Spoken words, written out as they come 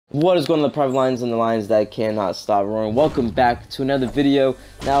What is going on, the private lines and the lines that cannot stop roaring? Welcome back to another video.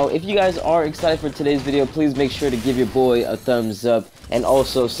 Now, if you guys are excited for today's video, please make sure to give your boy a thumbs up and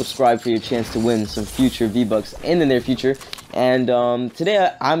also subscribe for your chance to win some future V-Bucks in the near future. And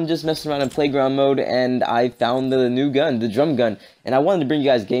today I'm just messing around in playground mode and I found the new gun, the drum gun. And I wanted to bring you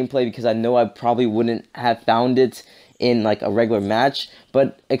guys gameplay because I know I probably wouldn't have found it in like a regular match.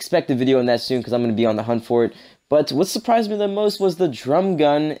 But expect a video on that soon because I'm going to be on the hunt for it. But what surprised me the most was the drum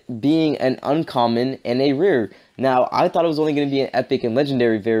gun being an uncommon and a rare. Now, I thought it was only going to be an epic and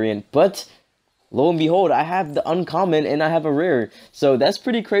legendary variant, but lo and behold, I have the uncommon and I have a rare. So that's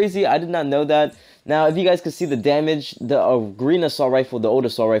pretty crazy. I did not know that. Now, if you guys could see the damage, the green assault rifle, the old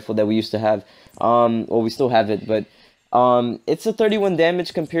assault rifle that we used to have, well, we still have it, but it's a 31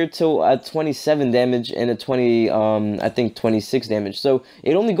 damage compared to a 27 damage and a 20 I think 26 damage. So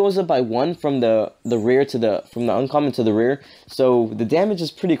it only goes up by 1 from the rare to from the uncommon to the rare. So the damage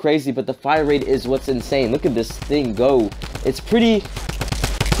is pretty crazy, but the fire rate is what's insane. Look at this thing go. It's pretty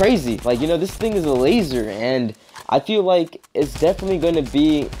crazy. Like, you know, this thing is a laser and I feel like it's definitely going to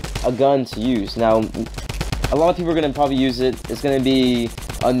be a gun to use. Now, a lot of people are going to probably use it. It's going to be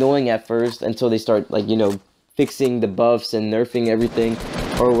annoying at first until they start, like, you know, fixing the buffs and nerfing everything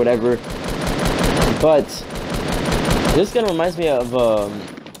or whatever. But this gun reminds me of a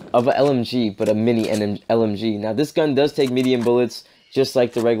LMG, but a mini LMG. Now this gun does take medium bullets just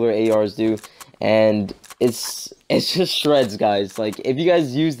like the regular ARs do, and it's just shreds, guys. Like, if you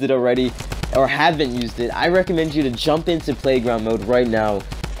guys used it already or haven't used it, I recommend you to jump into playground mode right now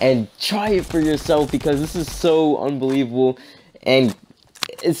and try it for yourself because this is so unbelievable and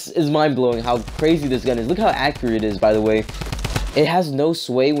it's mind-blowing how crazy this gun is. Look how accurate it is, by the way. It has no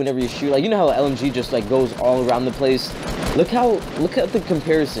sway whenever you shoot. Like, you know how LMG just like goes all around the place? Look at the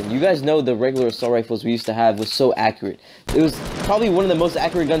comparison. You guys know the regular assault rifles we used to have was so accurate. It was probably one of the most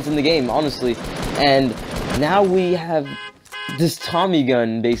accurate guns in the game, honestly. And now we have this Tommy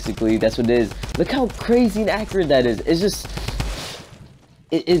gun, basically. That's what it is. Look how crazy and accurate that is. It's just...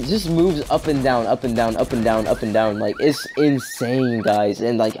 It just moves up and down, up and down, up and down, up and down. Like, it's insane, guys.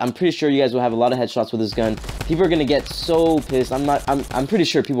 And like, I'm pretty sure you guys will have a lot of headshots with this gun. People are gonna get so pissed. I'm pretty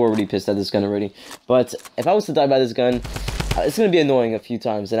sure people are already pissed at this gun already. But if I was to die by this gun, it's gonna be annoying a few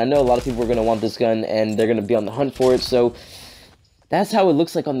times. And I know a lot of people are gonna want this gun and they're gonna be on the hunt for it. So that's how it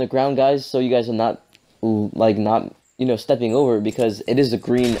looks like on the ground, guys. So you guys are not you know, stepping over it because it is a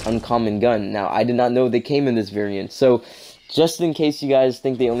green uncommon gun. Now, I did not know they came in this variant. So just in case you guys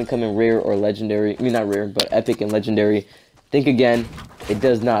think they only come in rare or legendary, I mean, not rare, but epic and legendary, think again, it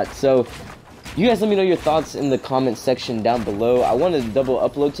does not. So, you guys let me know your thoughts in the comment section down below. I wanted to double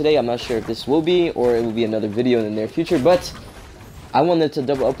upload today. I'm not sure if this will be, or it will be another video in the near future, but I wanted to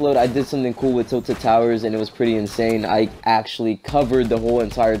double upload. I did something cool with Tilted Towers, and it was pretty insane. I actually covered the whole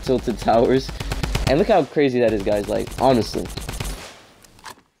entire Tilted Towers, and look how crazy that is, guys. Like, honestly.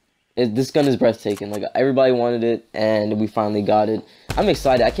 This gun is breathtaking. Like, everybody wanted it and we finally got it. I'm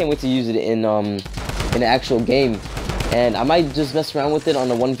excited. I can't wait to use it in an actual game, and I might just mess around with it on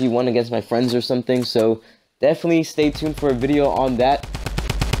a 1v1 against my friends or something. So definitely stay tuned for a video on that.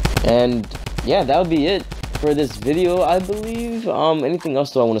 And yeah, that'll be it for this video, I believe. Anything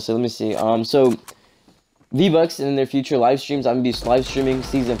else do I want to say? Let me see. So V-Bucks in their future live streams, I'm going to be live streaming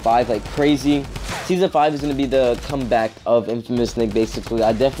Season 5 like crazy. Season 5 is going to be the comeback of Infamous Nick, basically.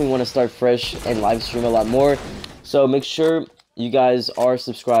 I definitely want to start fresh and live stream a lot more. So make sure you guys are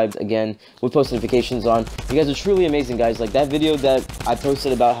subscribed again with post notifications on. You guys are truly amazing, guys. Like that video that I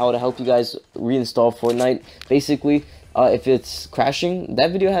posted about how to help you guys reinstall Fortnite, basically, if it's crashing,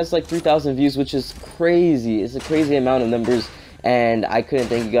 that video has like 3,000 views, which is crazy. It's a crazy amount of numbers, and I couldn't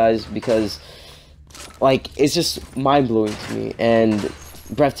thank you guys because, like, it's just mind-blowing to me and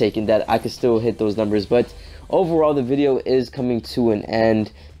breathtaking that I could still hit those numbers. But overall, the video is coming to an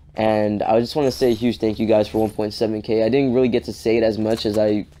end, and I just want to say a huge thank you guys for 1.7k. I didn't really get to say it as much as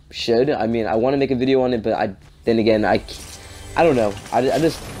I should. I mean, I want to make a video on it, but then again, I don't know. I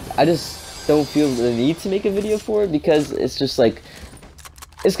just don't feel the need to make a video for it because it's just like,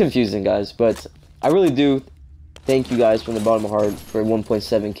 it's confusing, guys. But I really do thank you guys from the bottom of my heart for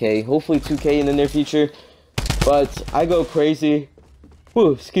 1.7k. Hopefully 2k in the near future. But I go crazy.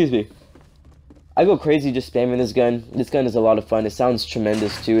 Whew, excuse me. I go crazy just spamming this gun. This gun is a lot of fun. It sounds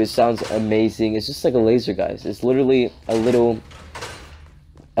tremendous too. It sounds amazing. It's just like a laser, guys. It's literally a little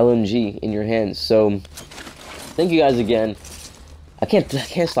LMG in your hands. So thank you guys again. I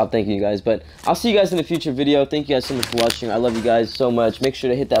can't stop thanking you guys, but I'll see you guys in a future video. Thank you guys so much for watching. I love you guys so much. Make sure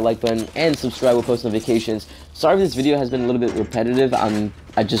to hit that like button and subscribe with post notifications. Sorry if this video has been a little bit repetitive.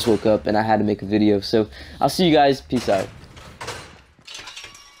 I just woke up and I had to make a video. So I'll see you guys. Peace out.